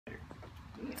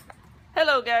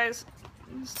Hello guys,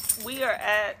 we are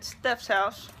at Steph's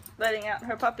house letting out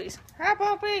her puppies. Hi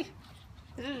puppy!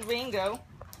 This is Ringo.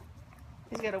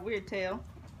 He's got a weird tail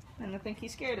and I think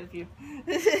he's scared of you.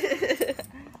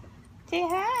 Say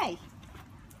hi!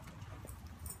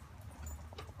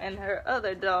 And her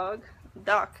other dog,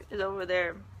 Doc, is over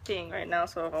there peeing right now,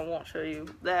 so I won't show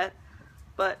you that.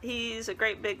 But he's a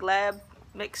great big lab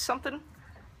mix something,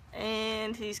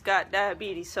 and he's got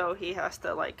diabetes, so he has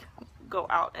to like go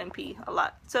out and pee a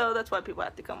lot. So that's why people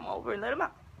have to come over and let him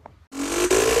out.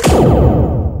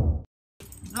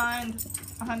 Blind,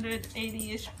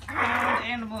 180-ish pound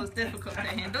animal is difficult to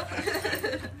handle.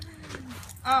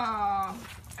 Aww,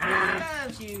 I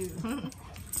love you.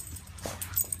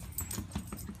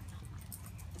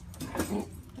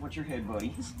 Watch your head,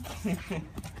 buddy. Is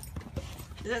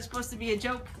that supposed to be a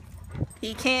joke?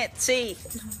 He can't see.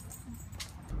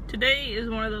 Today is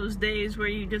one of those days where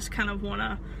you just kind of want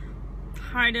to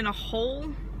hide in a hole.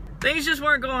 Things just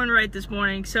weren't going right this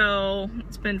morning, so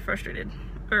it's been frustrating.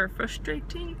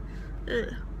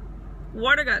 Ugh.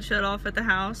 Water got shut off at the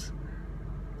house,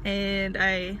 and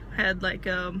I had like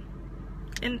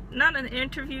not an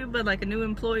interview, but like a new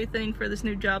employee thing for this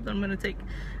new job that I'm gonna take.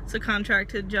 It's a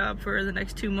contracted job for the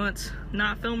next 2 months,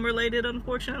 not film related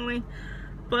unfortunately,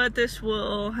 but this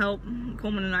will help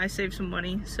Coleman and I save some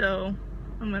money, so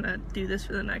I'm gonna do this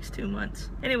for the next 2 months.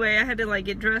 Anyway, I had to like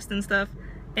get dressed and stuff,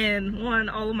 and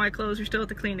all of my clothes are still at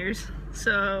the cleaners,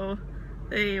 so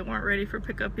they weren't ready for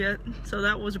pickup yet, so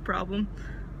that was a problem.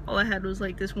 All I had was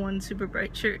like this one super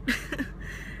bright shirt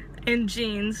and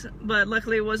jeans, but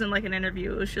luckily it wasn't like an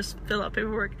interview, it was just fill out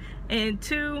paperwork. And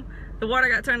 2, the water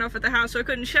got turned off at the house, so I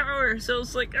couldn't shower, so it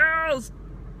was like, oh, I was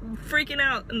freaking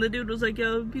out, and the dude was like,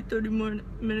 yo, it'll be 30 more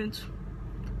minutes.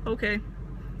 Okay.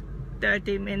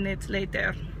 30 minutes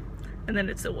later, and then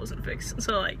it still wasn't fixed.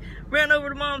 So like ran over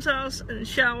to mom's house and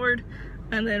showered,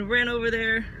 and then ran over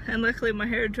there, and luckily my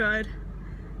hair dried,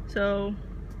 so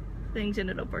things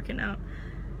ended up working out.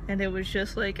 And it was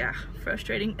just like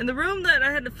frustrating. And the room that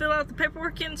I had to fill out the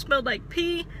paperwork in smelled like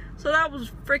pee, so that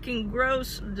was freaking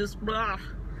gross. Just blah.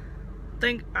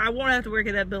 Think I won't have to work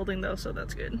at that building though, so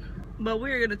that's good. But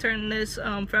we're gonna turn this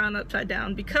frown upside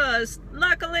down because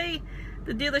luckily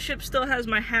the dealership still has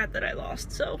my hat that I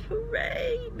lost, so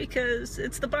hooray, because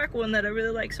it's the black one that I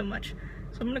really like so much.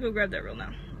 So I'm gonna go grab that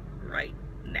right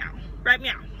now. Right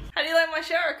meow. How do you like my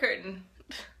shower curtain?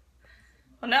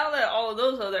 Well, now that all of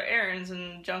those other errands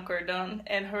and junk are done,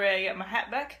 and hooray, I got my hat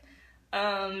back,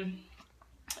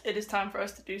 it is time for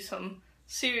us to do some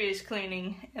serious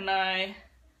cleaning, and I,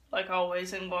 like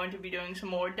always, am going to be doing some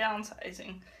more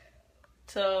downsizing.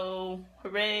 So,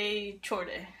 hooray, chore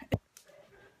day.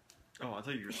 Oh, I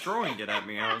thought you were throwing it at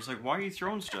me. I was like, why are you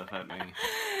throwing stuff at me?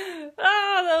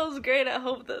 Oh, that was great. I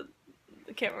hope that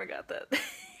the camera got that.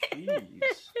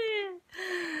 Jeez.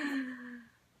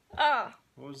 Ah.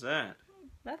 What was that?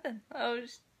 Nothing. I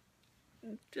was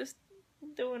just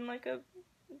doing like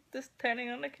this panning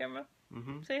on the camera.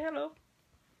 Say hello.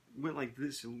 Went like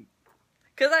this.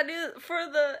 Cause I do for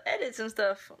the edits and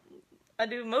stuff. I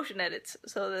do motion edits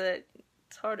so that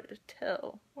it's harder to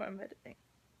tell where I'm editing.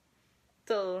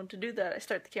 So to do that, I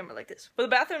start the camera like this. Well,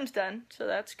 the bathroom's done, so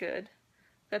that's good.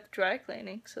 Got the dry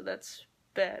cleaning, so that's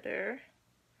better.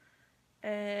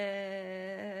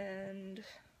 And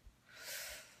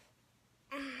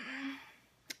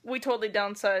we totally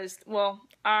downsized. Well,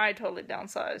 I totally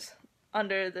downsized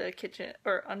under the kitchen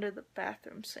or under the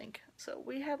bathroom sink. So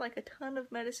we had like a ton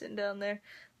of medicine down there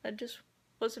that just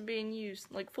wasn't being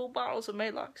used. Like full bottles of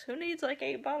Maalox. Who needs like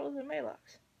 8 bottles of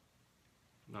Maalox?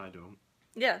 No, I don't.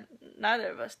 Yeah, neither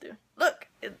of us do. Look,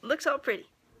 it looks all pretty.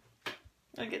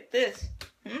 Look at this.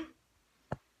 Oh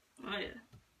yeah.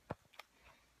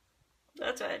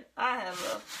 That's right. I have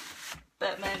a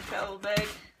Batman travel bag.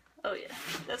 Oh yeah,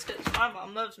 that's because my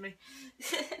mom loves me.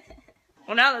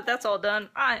 Well, now that that's all done,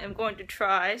 I am going to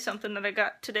try something that I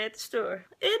got today at the store.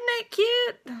 Isn't it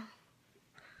cute?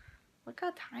 Look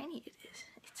how tiny it is.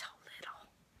 It's so little.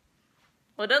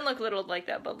 Well, it doesn't look little like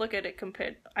that, but look at it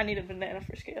compared. I need a banana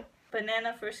for scale.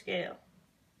 Banana for scale.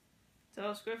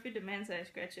 So Scruffy demands that I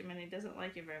scratch him, and he doesn't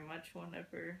like it very much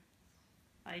whenever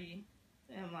I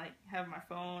am like have my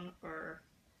phone or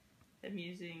I'm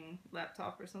using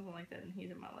laptop or something like that, and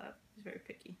he's in my lap. He's very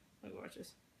picky. Look, watch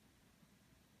this.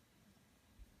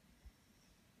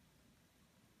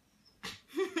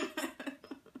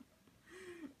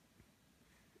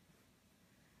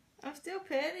 I'm still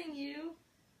petting you.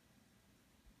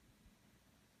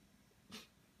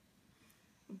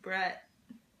 Brat.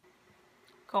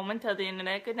 Coleman, tell the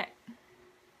internet good night.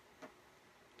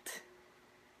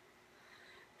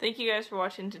 Thank you guys for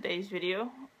watching today's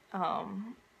video.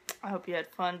 I hope you had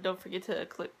fun. Don't forget to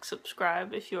click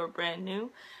subscribe if you're brand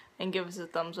new, and give us a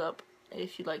thumbs up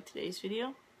if you liked today's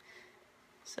video.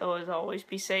 So as always,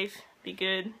 be safe, be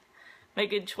good, make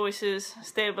good choices,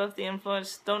 stay above the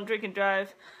influence, don't drink and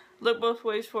drive, look both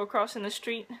ways before crossing the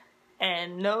street,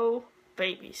 and no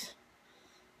babies.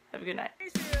 Have a good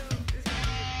night.